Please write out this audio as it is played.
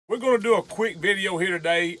going to do a quick video here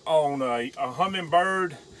today on a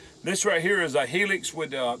Humminbird. This right here is a Helix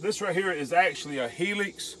with, this right here is actually a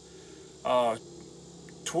Helix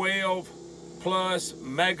 12 plus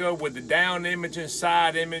mega with the down imaging,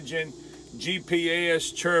 side imaging,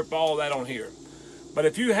 GPS, CHIRP, all that on here. But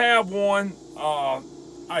if you have one, a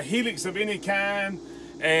Helix of any kind,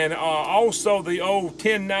 and also the old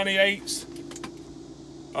 1098s,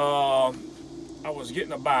 I was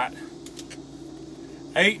getting a bite.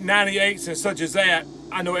 898s and such as that.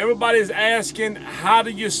 I know everybody's asking, how do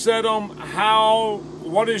you set them?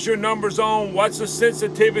 What is your numbers on? What's the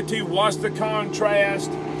sensitivity? What's the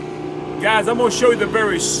contrast? Guys, I'm gonna show you the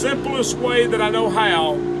very simplest way that I know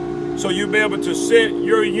how, so you'll be able to set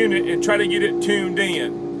your unit and try to get it tuned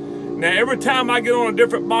in. Now, every time I get on a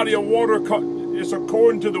different body of water, it's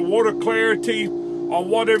according to the water clarity or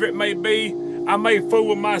whatever it may be. I may fool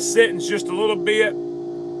with my settings just a little bit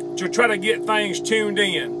to try to get things tuned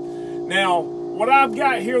in. Now, what I've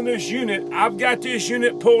got here in this unit, I've got this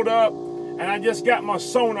unit pulled up and I just got my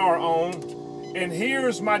sonar on, and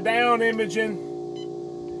here's my down imaging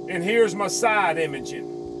and here's my side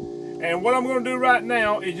imaging. And what I'm going to do right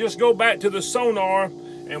now is just go back to the sonar,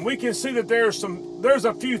 and we can see that there's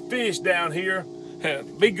a few fish down here.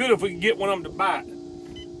 Be good if we could get one of them to bite.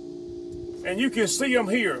 And you can see them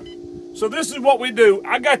here. So this is what we do.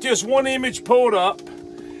 I got this one image pulled up,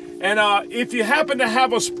 and if you happen to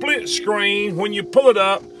have a split screen when you pull it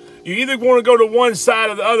up, you either want to go to one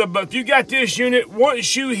side or the other. But if you got this unit,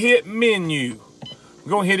 once you hit menu,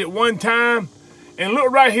 we're going to hit it one time, and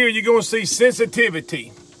look right here, you're going to see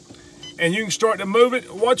sensitivity. And you can start to move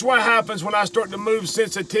it. Watch what happens when I start to move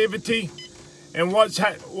sensitivity, and what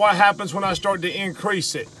happens when I start to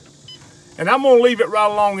increase it. And I'm going to leave it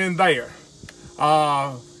right along in there.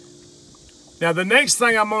 Now, the next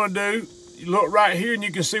thing I'm going to do, you look right here and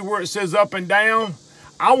you can see where it says up and down.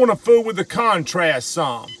 I want to fool with the contrast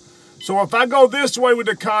some. So if I go this way with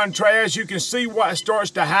the contrast, you can see what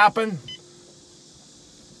starts to happen.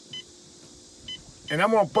 And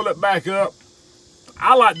I'm going to pull it back up.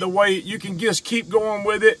 I like the way you can just keep going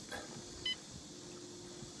with it.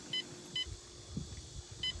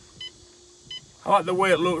 I like the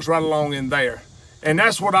way it looks right along in there. And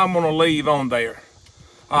that's what I'm going to leave on there.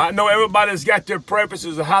 I know everybody's got their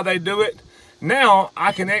preferences of how they do it. Now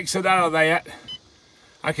I can exit out of that.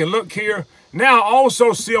 I can look here. Now I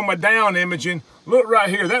also see on my down imaging, look right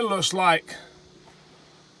here, that looks like,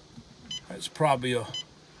 that's probably a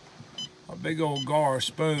big old gar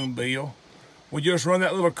spoonbill. We just run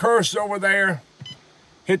that little cursor over there,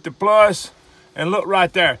 hit the plus, and look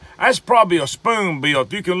right there. That's probably a spoonbill.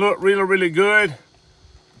 If you can look really, really good,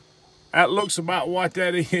 that looks about what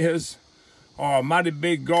that is. Or a mighty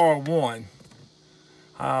big gar one.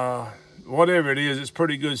 Whatever it is, it's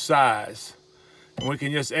pretty good size. And we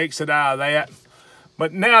can just exit out of that.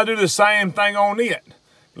 But now do the same thing on it.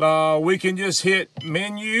 We can just hit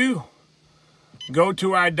menu, go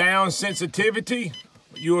to our down sensitivity.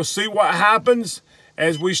 You'll see what happens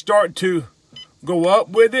as we start to go up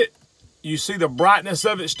with it. You see the brightness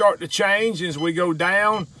of it start to change. As we go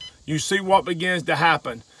down, you see what begins to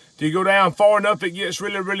happen. If you go down far enough, it gets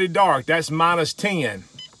really, really dark. That's -10.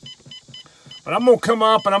 But I'm going to come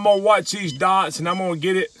up and I'm going to watch these dots and I'm going to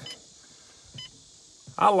get it.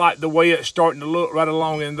 I like the way it's starting to look right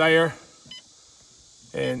along in there.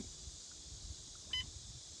 And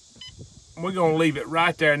we're going to leave it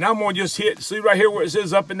right there. Now I'm going to just hit, see right here where it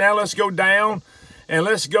says up and down. Let's go down and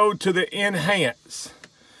let's go to the enhance.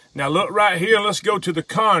 Now look right here, let's go to the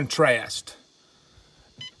contrast.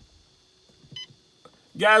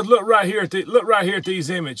 Guys, look right here at these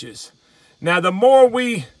images. Now, the more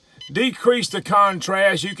we decrease the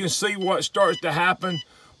contrast, you can see what starts to happen.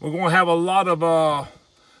 We're going to have a lot of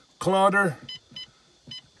clutter.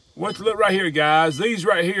 Look right here, guys. These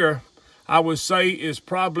right here, I would say, is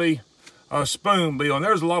probably a spoonbill, and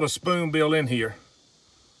there's a lot of spoonbill in here.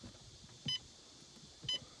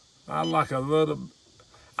 I like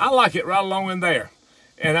it right along in there,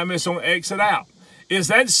 and I'm just going to exit out. It's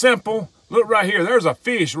that simple. Look right here, there's a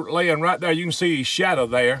fish laying right there. You can see his shadow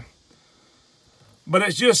there. But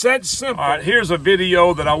it's just that simple. All right, here's a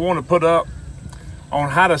video that I want to put up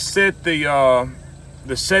on how to set the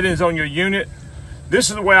settings on your unit. This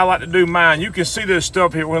is the way I like to do mine. You can see this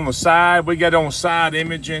stuff here on the side. We got it on side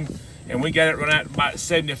imaging, and we got it run out about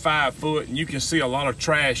 75 foot, and you can see a lot of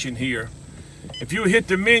trash in here. If you hit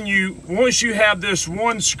the menu, once you have this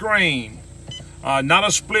one screen, not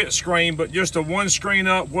a split screen, but just a one screen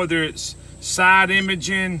up, whether it's side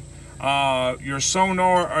imaging, your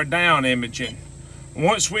sonar, or down imaging.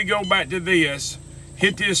 Once we go back to this,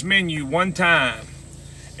 hit this menu one time,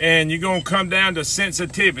 and you're gonna come down to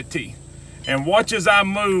sensitivity. And watch as I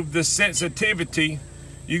move the sensitivity,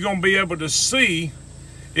 you're gonna be able to see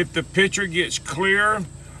if the picture gets clearer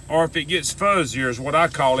or if it gets fuzzier, is what I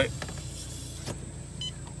call it.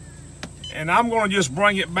 And I'm gonna just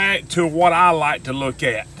bring it back to what I like to look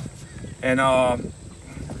at. And I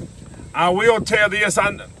will tell this,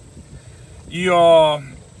 on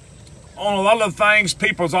a lot of things,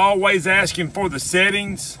 people's always asking for the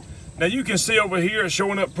settings. Now you can see over here it's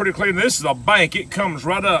showing up pretty clear. This is a bank, it comes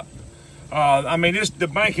right up. I mean, the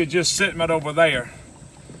bank is just sitting right over there.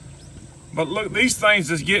 But look, these things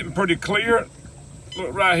is getting pretty clear.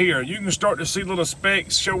 Look right here, you can start to see little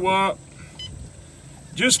specks show up.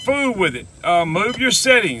 Just fool with it. Move your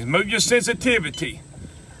settings, move your sensitivity.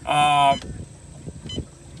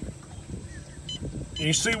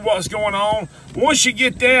 You see what's going on. Once you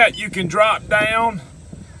get that, you can drop down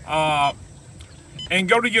and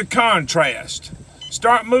go to your contrast.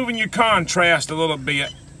 Start moving your contrast a little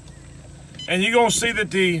bit. And you're gonna see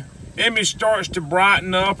that the image starts to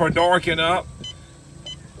brighten up or darken up.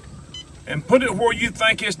 And put it where you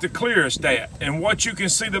think it's the clearest at and what you can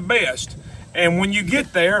see the best. And when you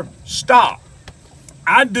get there, stop.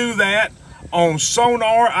 I do that on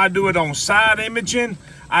Sonar, I do it on side imaging,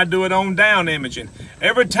 I do it on down imaging.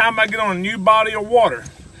 Every time I get on a new body of water,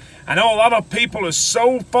 I know a lot of people are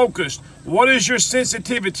so focused. What is your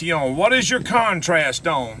sensitivity on? What is your contrast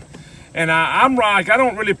on? And I'm like, I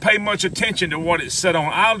don't really pay much attention to what it's set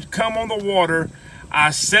on. I'll come on the water,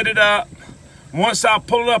 I set it up. Once I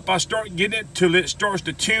pull it up, I start getting it till it starts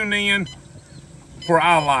to tune in where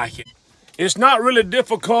I like it. It's not really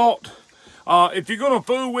difficult. If you're gonna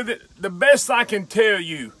fool with it, the best I can tell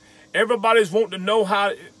you, everybody's wanting to know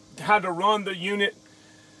how to run the unit.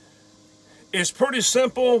 It's pretty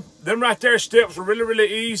simple. Them right there steps are really,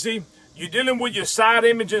 really easy. You're dealing with your side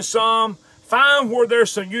imaging some. Find where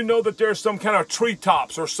there's some, you know that there's some kind of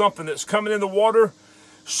treetops or something that's coming in the water.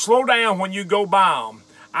 Slow down when you go by them.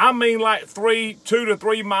 I mean like 2 to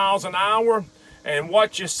 3 miles an hour, and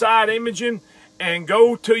watch your side imaging and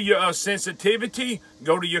go to your sensitivity,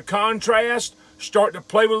 go to your contrast, start to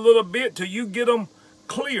play with a little bit till you get them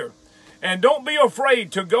clear. And don't be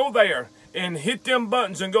afraid to go there and hit them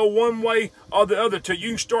buttons and go one way or the other till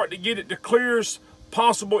you start to get it the clearest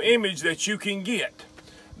possible image that you can get.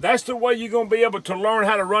 That's the way you're going to be able to learn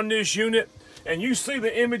how to run this unit. And you see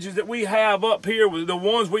the images that we have up here with the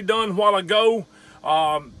ones we done a while ago.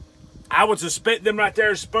 I would suspect them right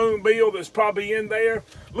there, spoonbill that's probably in there.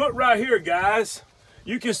 Look right here, guys.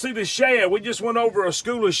 You can see the shad. We just went over a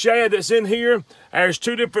school of shad that's in here. There's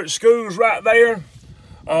 2 different schools right there,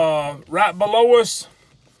 right below us.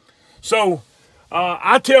 So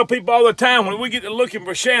I tell people all the time, when we get to looking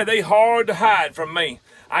for shad, they hard to hide from me.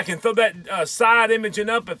 I can throw that side imaging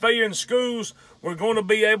up. If they're in schools, we're going to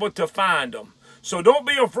be able to find them. So don't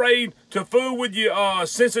be afraid to fool with your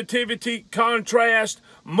sensitivity, contrast.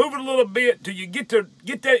 Move it a little bit till you get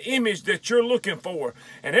that image that you're looking for.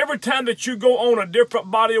 And every time that you go on a different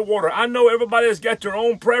body of water, I know everybody's got their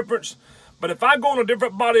own preference, but if I go on a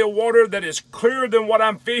different body of water that is clearer than what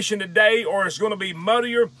I'm fishing today, or it's going to be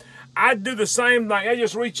muddier, I do the same thing. I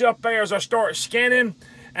just reach up there as I start scanning,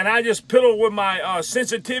 and I just piddle with my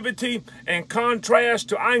sensitivity and contrast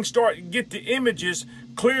till I can start to get the images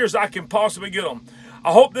clear as I can possibly get them.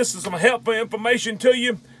 I hope this is some helpful information to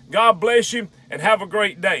you. God bless you, and have a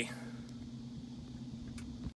great day.